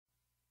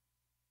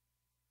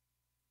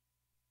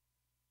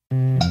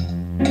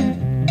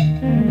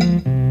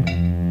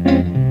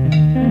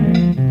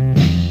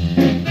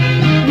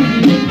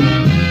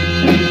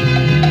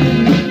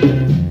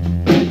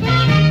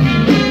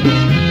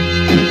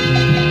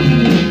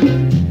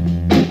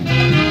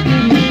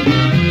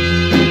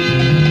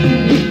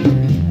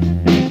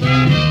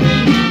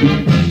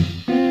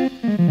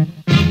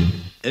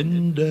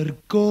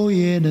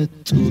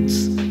የነጡት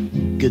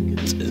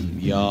ግጥም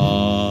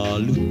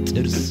ያሉት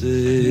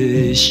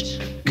ጥርስሽ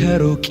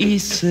ከሩቅ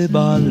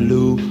ይስባሉ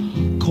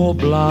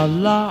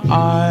ኮብላላ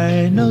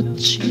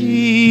አይኖችሽ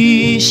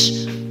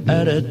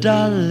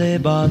እረዳለ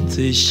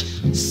ባትሽ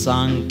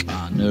ሳንቃ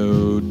ነው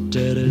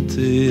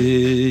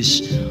ደረትሽ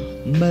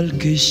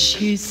መልክሽ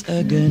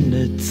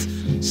ጸገነት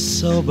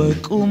ሰው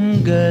በቁም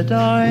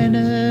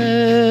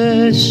ገዳይነሽ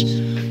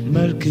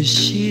መልክሽ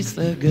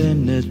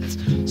ጸገነት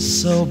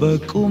ሰው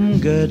በቁም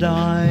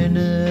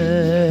ገዳይነሽ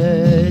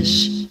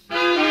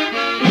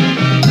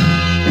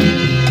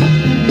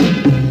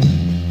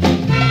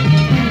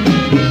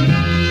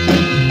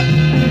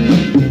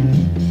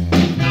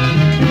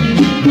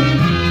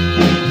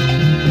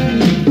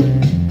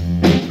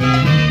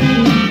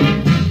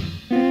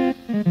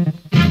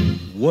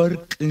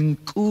ወርቅ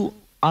እንቁ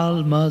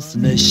አልማዝ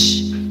ነሽ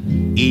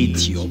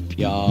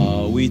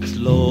ኢትዮጵያዊት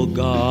ሎጋ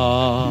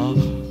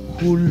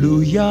ሁሉ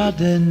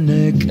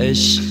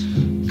ያደነቀሽ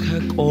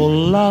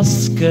ከቆላ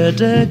እስከ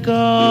ደጋ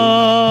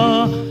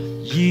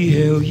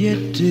ይሄው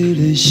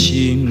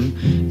የድልሽን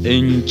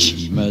እንቺ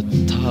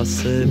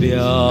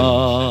መታሰቢያ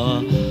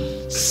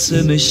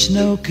ስምሽ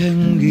ነው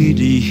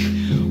ከእንግዲህ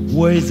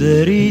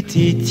ወይዘሪት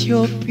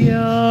ኢትዮጵያ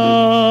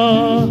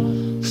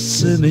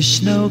ስምሽ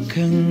ነው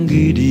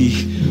ከእንግዲህ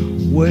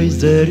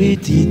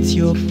ወይዘሪት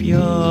ኢትዮጵያ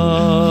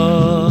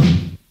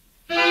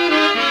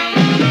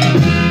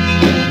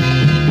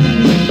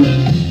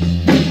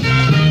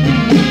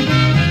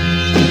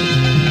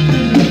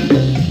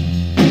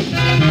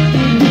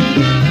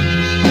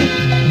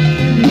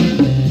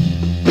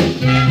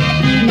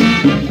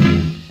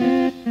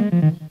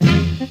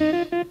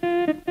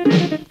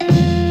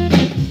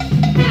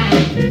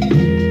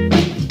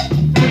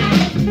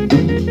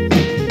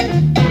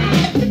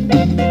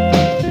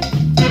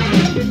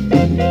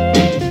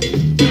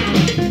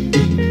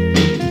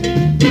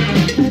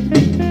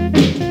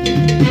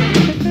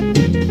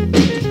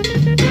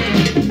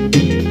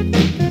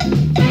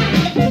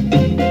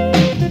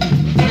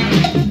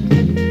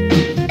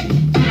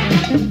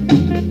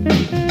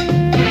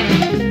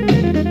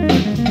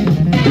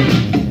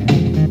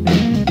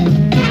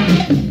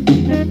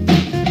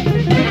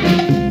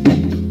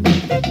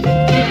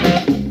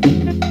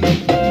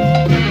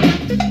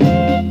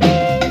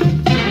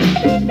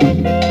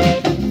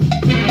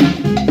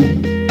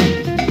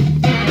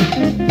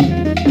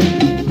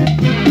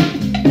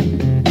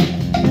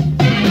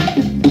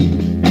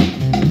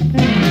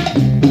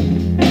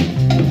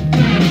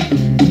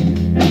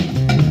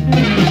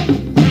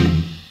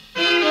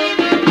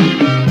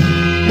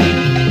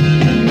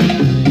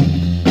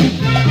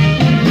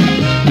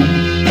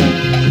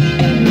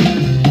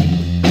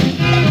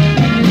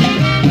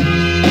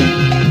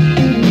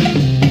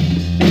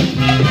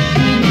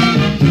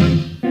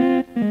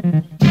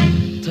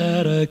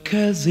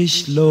ተረከዝሽ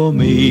ሎሚ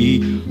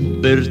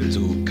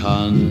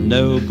ብርቱካን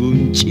ነው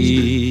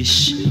ጉንጭሽ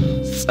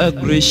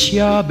ጸጉርሽ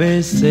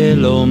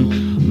ያበሰሎም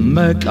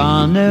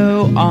መቃነው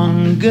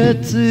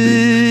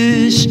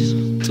አንገትሽ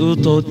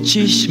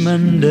ጡቶችሽ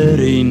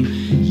መንደሪን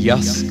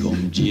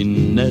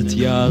ያስቆምጂነት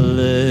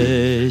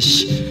ያለሽ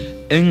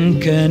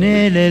እንከን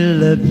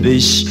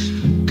የሌለብሽ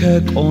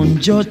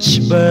ከቆንጆች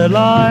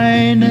በላይ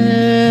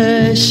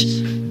ነሽ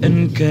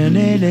እንከን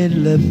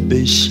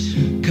የሌለብሽ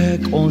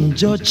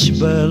ከቆንጆች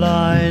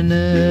በላይ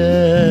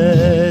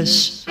ነሽ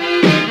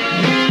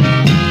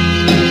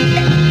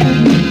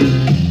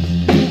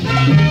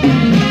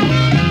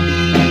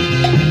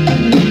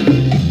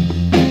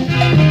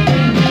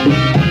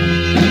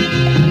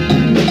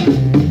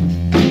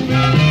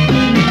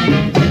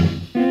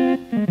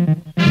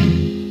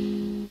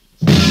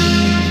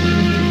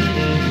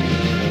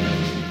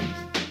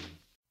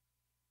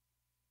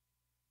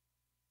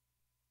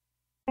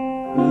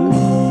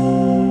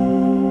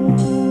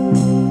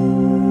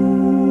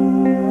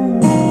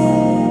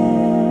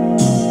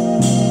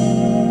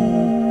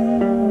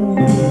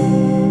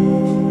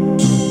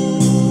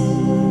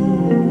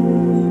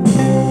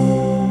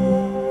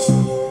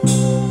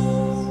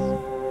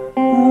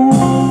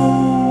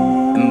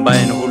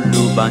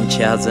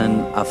ያዘን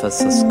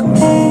አፈሰስኩ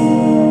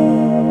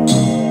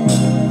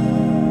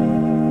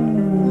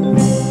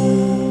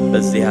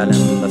በዚህ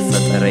ዓለም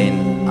መፈጠሬን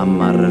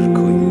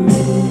አማረርኩኝ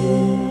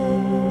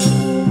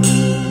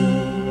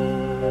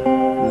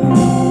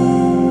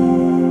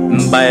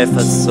እምባዬ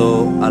ፈሶ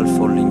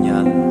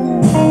አልፎልኛል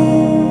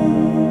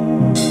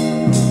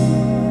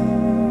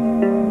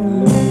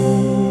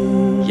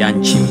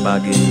ያንቺም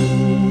ባግን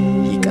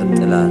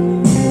ይቀጥላል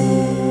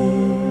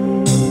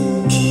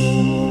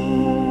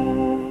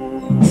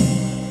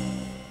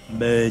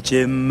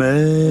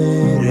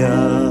መጀመሪያ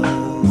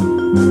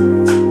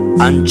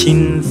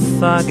አንቺን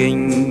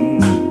ሳገኝ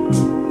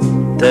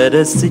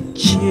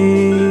ተደስቼ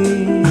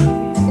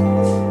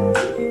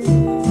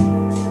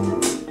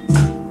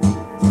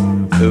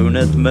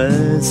እውነት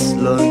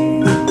መስሎኝ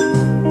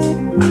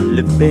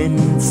ልቤን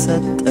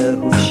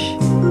ሰጠሁሽ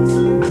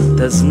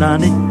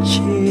ተዝናንቼ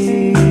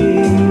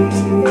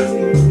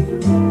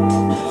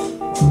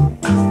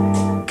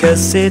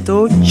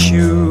ከሴቶቹ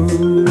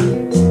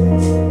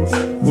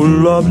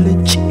ሁሉ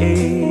አብልጬ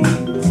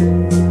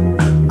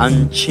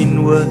አንቺን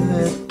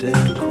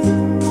ወደድኩ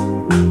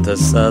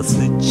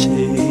ተሳስቼ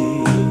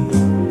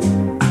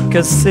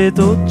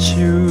ከሴቶቹ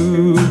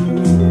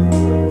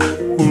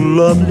ሁሉ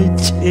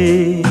አብልጬ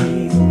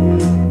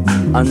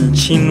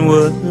አንቺን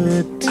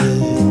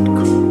ወደድኩ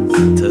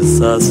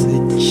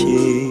ተሳስቼ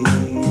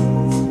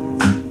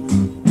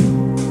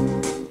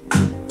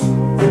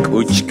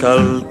ቁጭ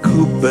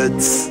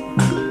ካልኩበት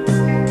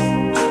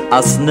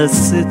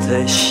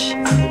አስነስተሽ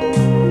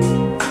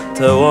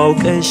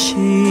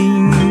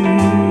ተዋውቀሽኝ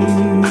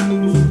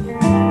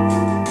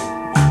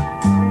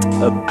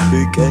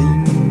ጠብቀኝ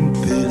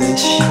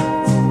ብለሽ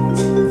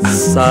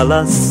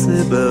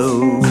ሳላስበው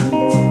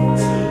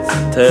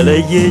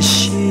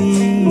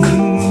ተለየሽኝ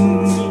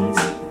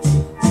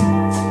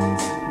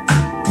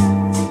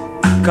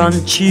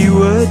ካንቺ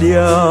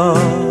ወዲያ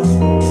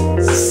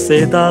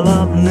ሴት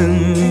አላምንም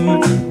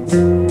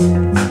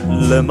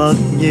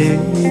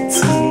ለማግኘት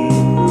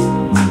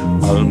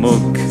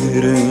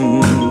አልሞክርም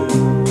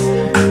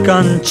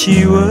ካንቺ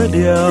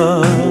ወዲያ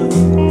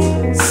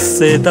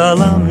ሴት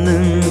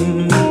አላምንም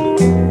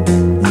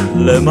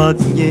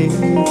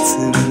ለማግኘት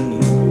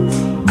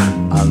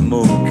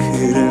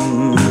አልሞክርም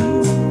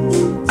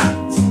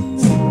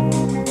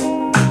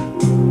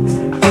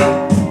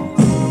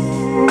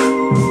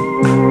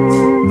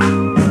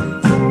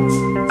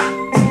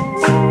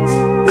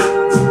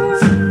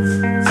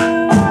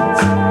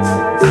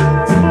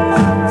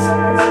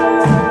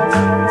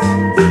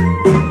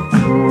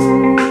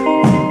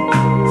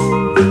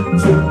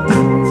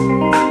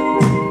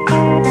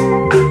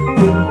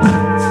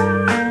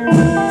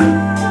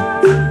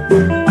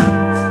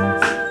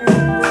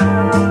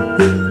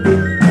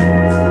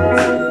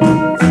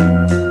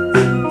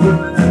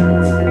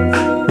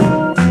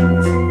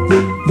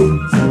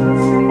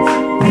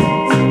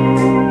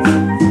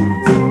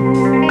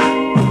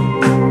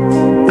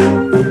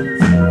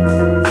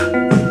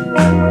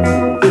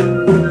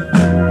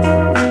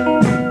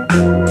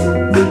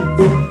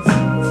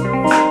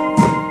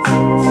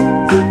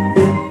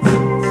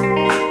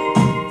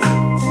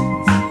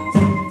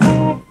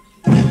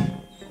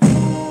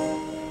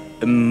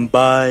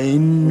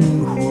እምባይን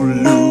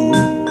ሁሉ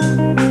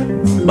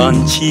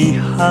ባንቺ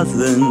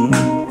ሐዘን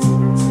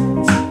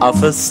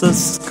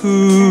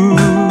አፈሰስኩኝ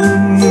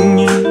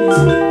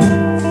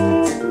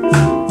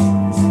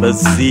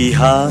በዚህ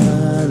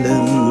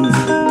ዓለም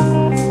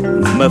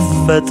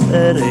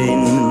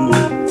መፈጠሬን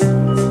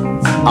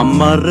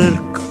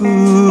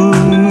አማረርኩኝ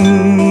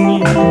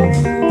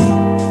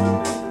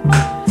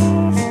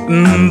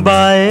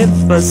እምባዬ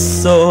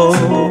ፈሶ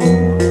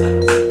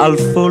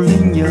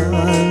አልፎልኛል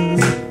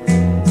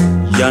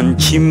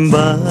ያንቺም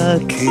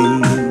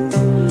ባክን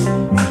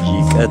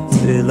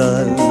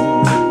ይቀጥላል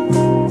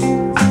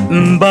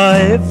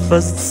እምባዬ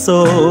ፈሶ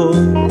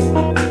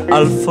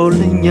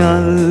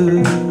አልፎልኛል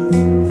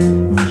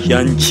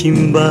ያንቺም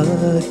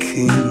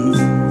ባክን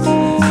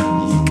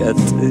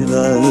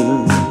ይቀጥላል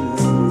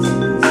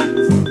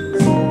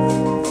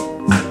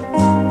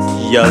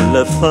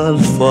ያለፈው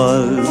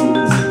አልፏል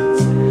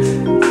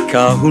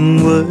ካሁን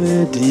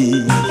ወዲህ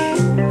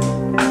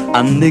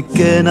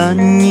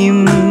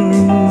አንገናኝም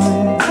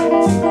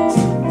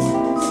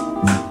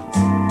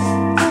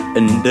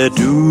እንደ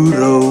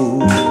ዱሮው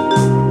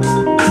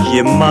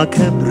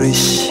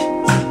የማከብርሽ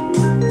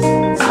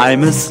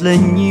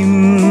አይመስለኝም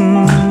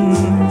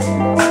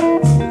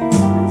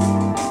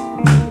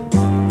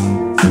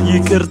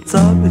ይቅርታ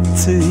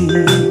ብትይ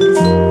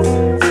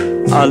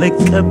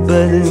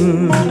አልቀበልም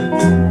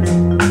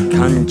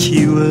ካንቺ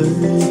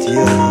ወዲያ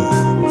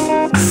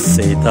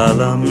ሴት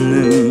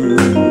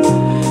አላምንም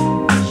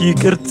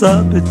ይቅርታ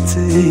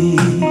ብትይ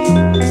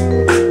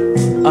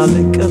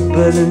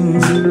አልቀበልም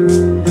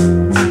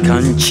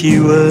ካንቺ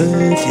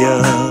ወዲያ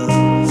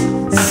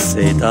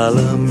ሴት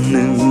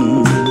አላምንም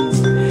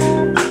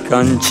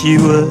ካንቺ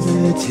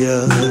ወዲያ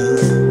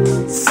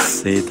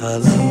ሴት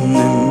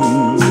አላምንም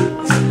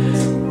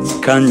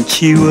ካንቺ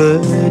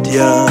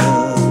ወዲያ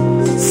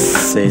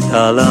ሴት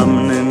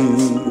አላምንም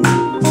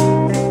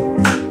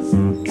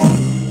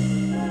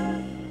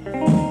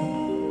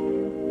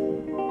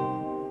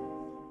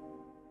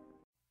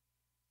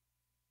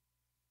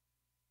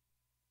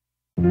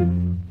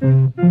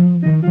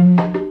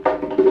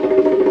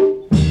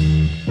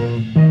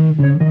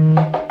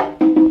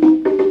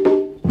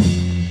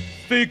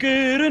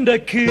ፍቅር እንደ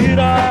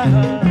ክራር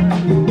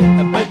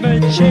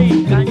በመቼ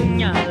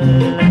ይቃኛል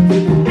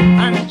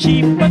አንቺ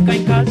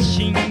በቃኝ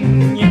ካልሽኝ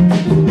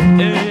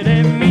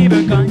እኔም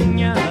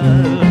ይበቃኛል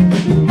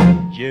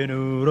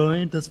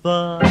የኑሮዬን ተስፋ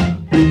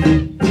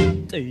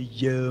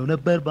ጥዬው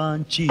ነበር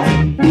ባንቺ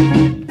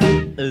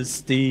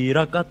እስቲ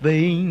ራቅ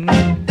አትበይኝ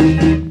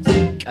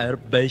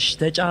ቀርበሽ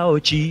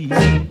ተጫወቺ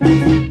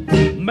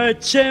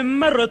መቼም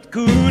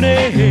መረጥኩኔ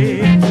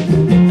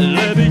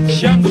ለብቻ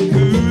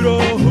እንጉርጉሮ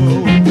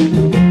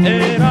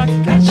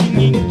እራቃችኝ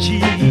እንጂ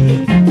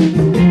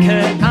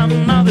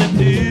ከአምና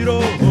በድሮ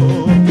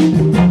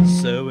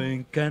ሰውን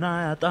ከና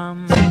ያጣም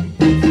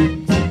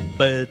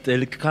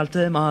በጥልቅ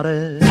ካልተማረ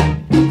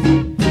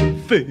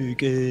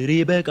ፍቅር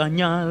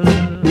ይበቃኛል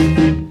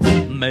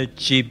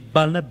መች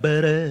ይባል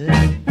ነበረ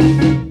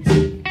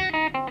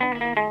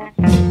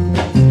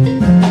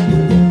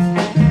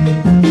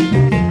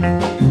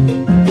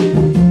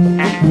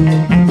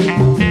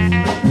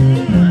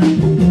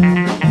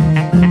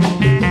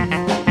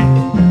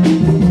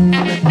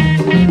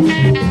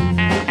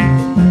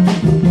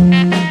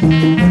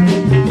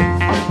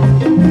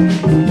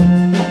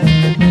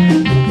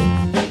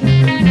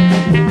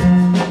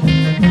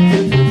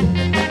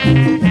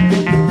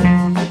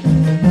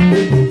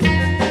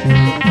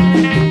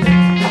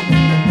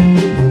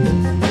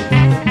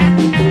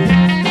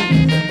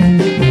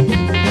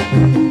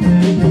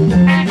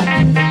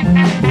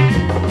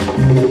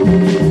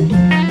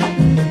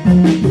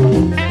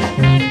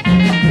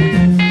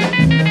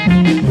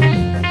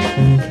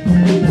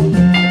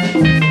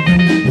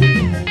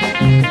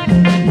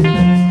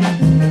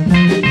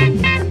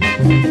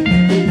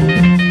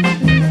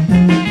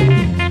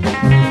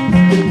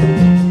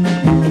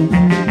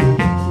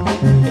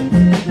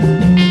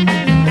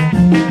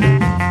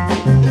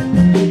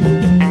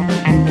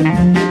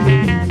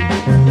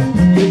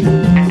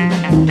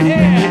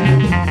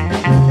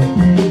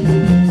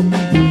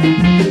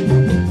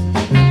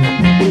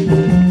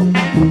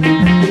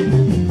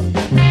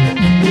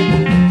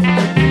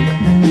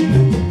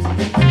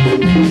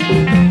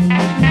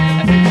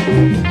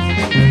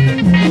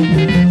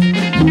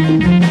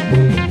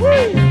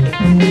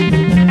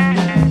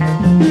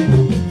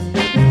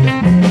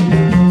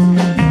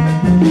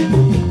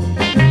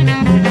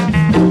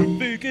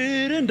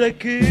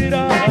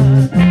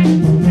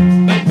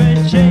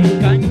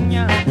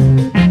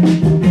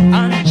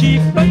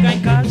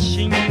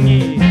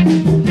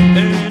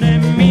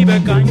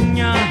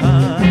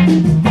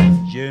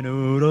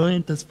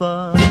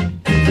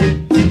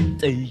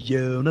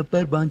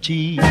ባንቺ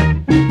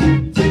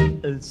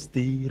እስቲ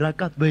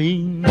ራቃት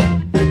በይኝ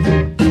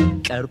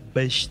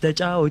ቀርበሽ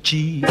ተጫወቺ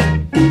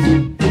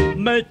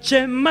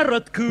መቼም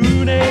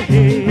መረጥኩኔ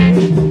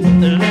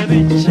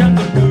ለብቻ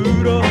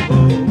ጉርጉሮ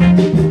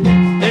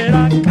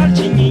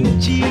እራቃልሽኝ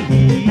እንጂ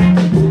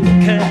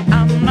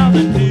ከአምናው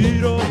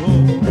ዘንድሮ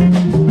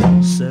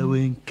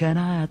ሰውን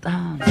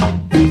ከናጣም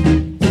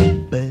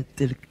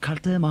በጥልቅ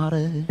ካልተማረ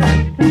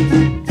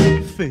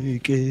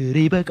ፍቅር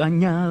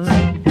ይበቃኛል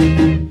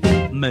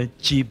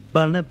መች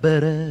ይባል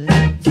ነበረ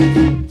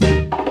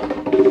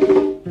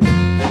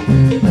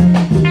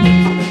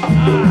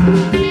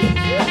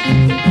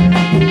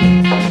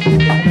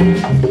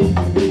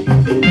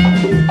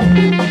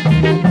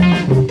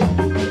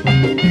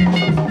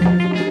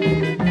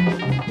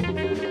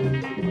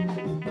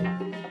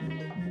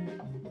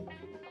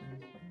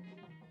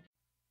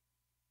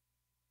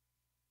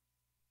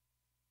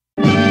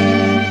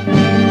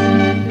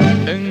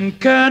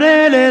እንከን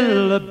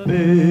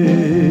የሌለብሽ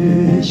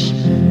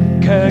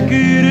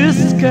ከእግር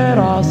እስከ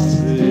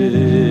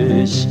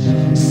ራስሽ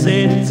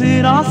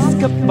ሴትን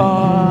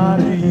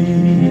አስከባሪ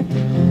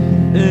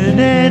እኔ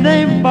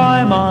ነኝ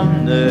ባይ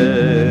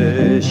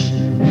ማነሽ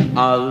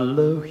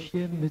አለሁ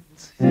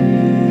የምትይ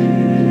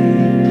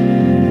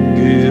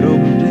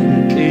ግሩም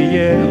ድንቅ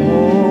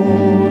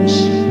የሆንሽ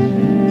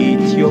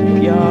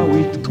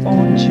ኢትዮጵያዊት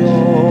ቆንጆ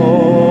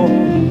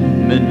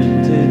ምን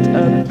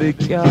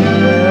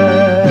ትጠብቂያለሽ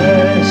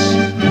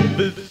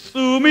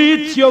ፍጹም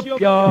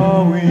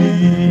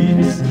ኢትዮጵያዊት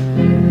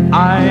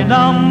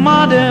አይናማ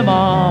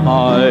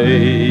ደማማይ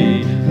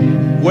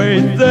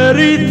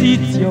ወይዘሪት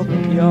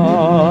ኢትዮጵያ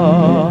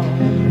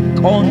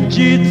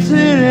ቆንጂት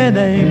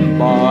ነኝ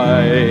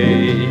ባይ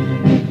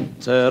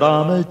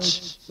ተራመች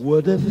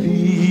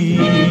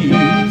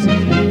ወደፊት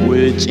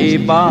ውጪ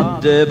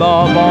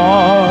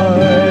በአደባባይ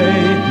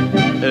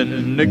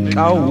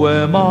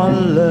እንቃወማለን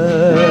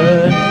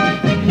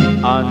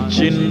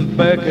አንቺን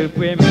በክፉ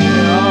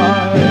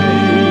የሚያይ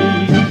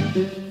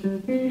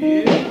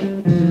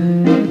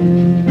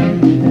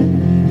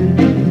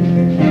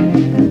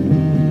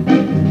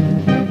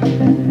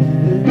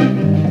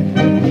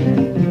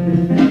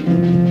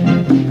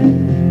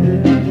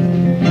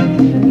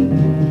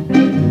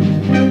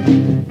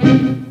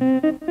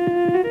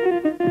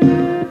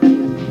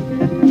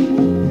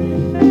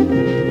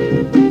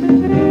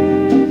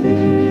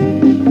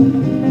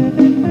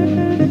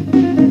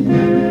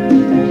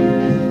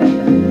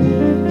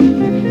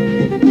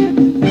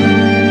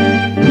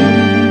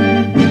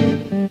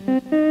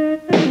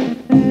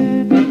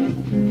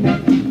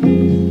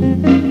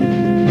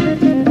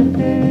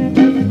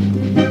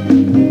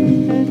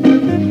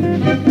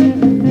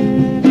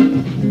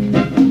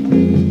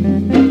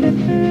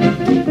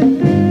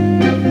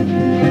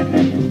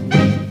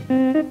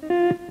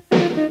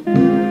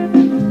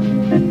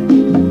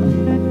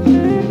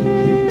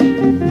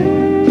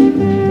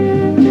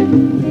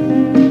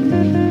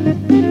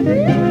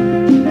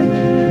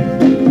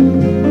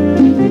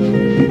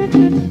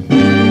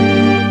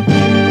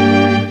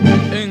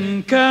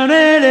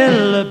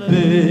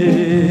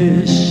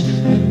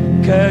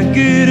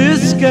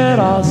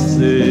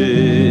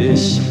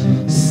ከራስሽ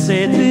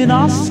ሴትን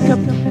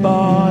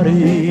አስከባሪ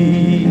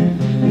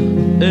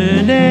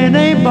እኔ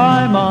ነኝ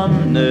ባይ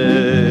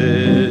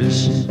ማነሽ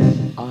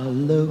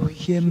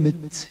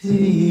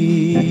የምትይ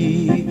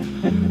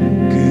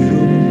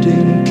ግሩም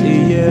ድንቅ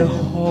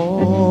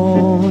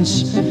የሆንሽ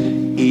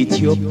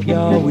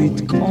ኢትዮጵያዊት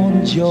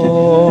ቆንጆ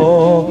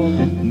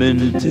ምን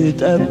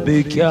ትጠብቂያለሽ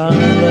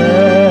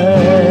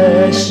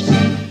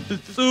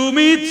ፍጹም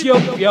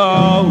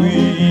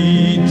ኢትዮጵያዊት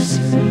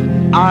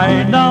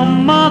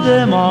አይናማ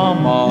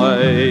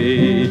ደማማይ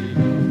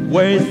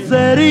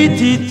ወይዘሪት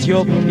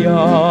ኢትዮጵያ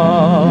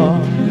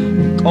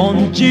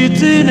ቆንጂት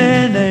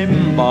ነኝ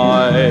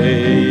ባይ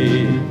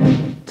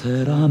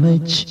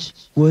ተራመች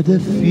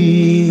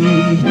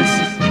ወደፊት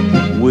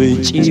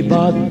ውጪ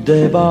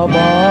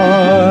በአደባባይ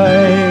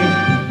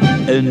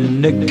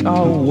እንቃወማለን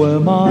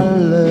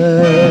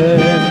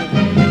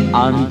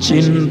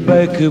አንቺን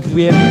በክፉ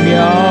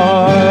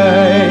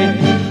የሚያይ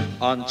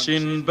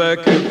አንቺን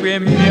በክፉ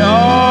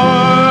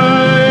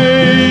የሚያይ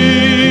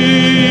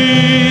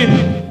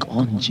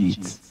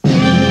ቆንጂት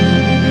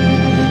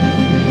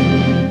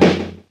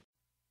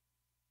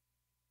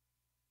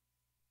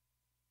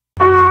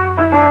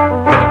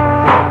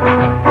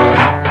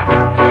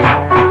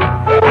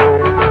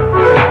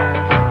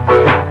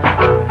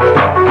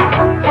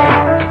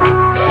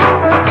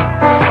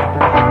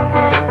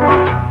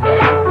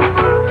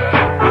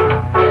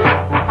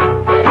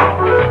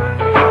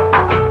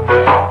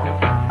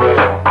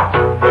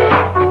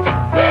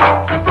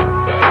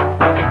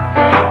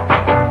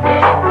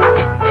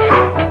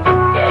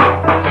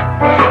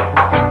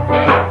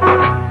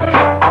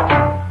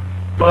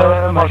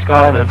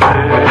kind of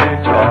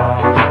picture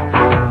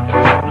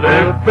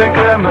Living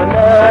criminal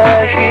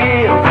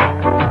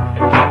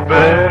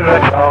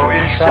Berakaw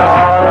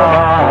ishara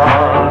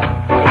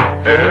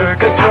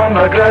Ergatun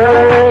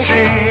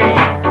magreshi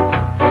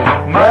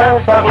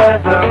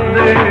Masaglas of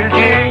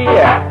Liji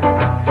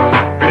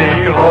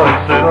Behold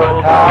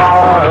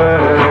Silotar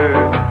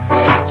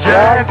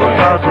Jackal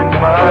Cousin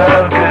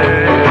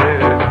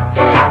Market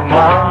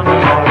Manu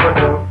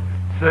Marvado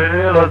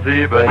Sila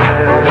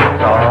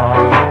Zibaneta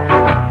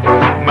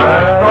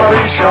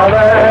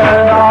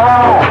Shalena,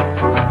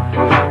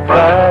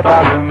 but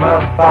I'm a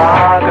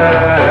father.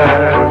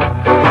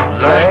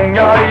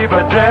 Lenga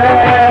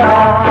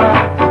ibadena,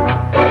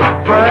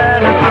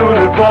 when it's to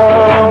the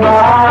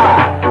boma,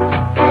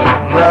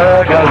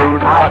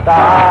 Nagarut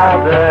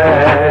atade,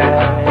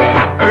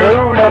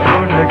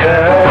 Eunatun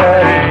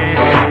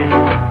Ngerin,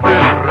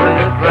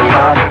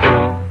 Resatu.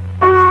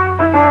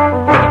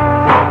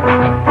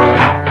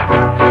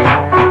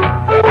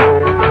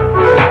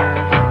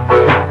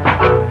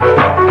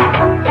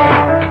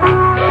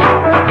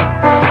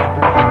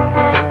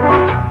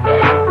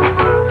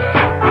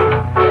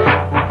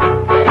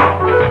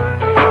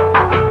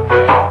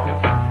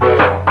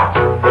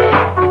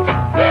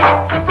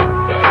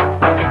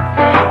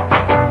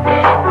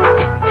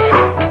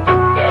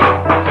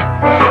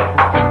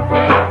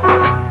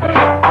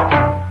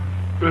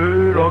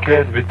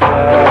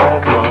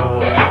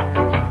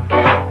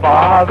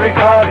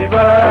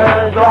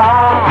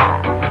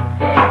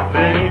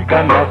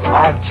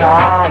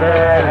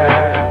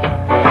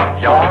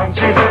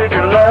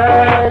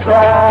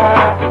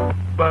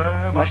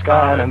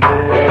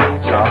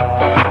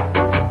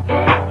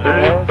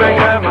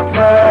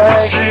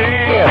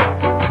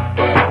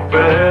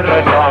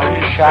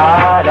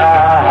 Shine.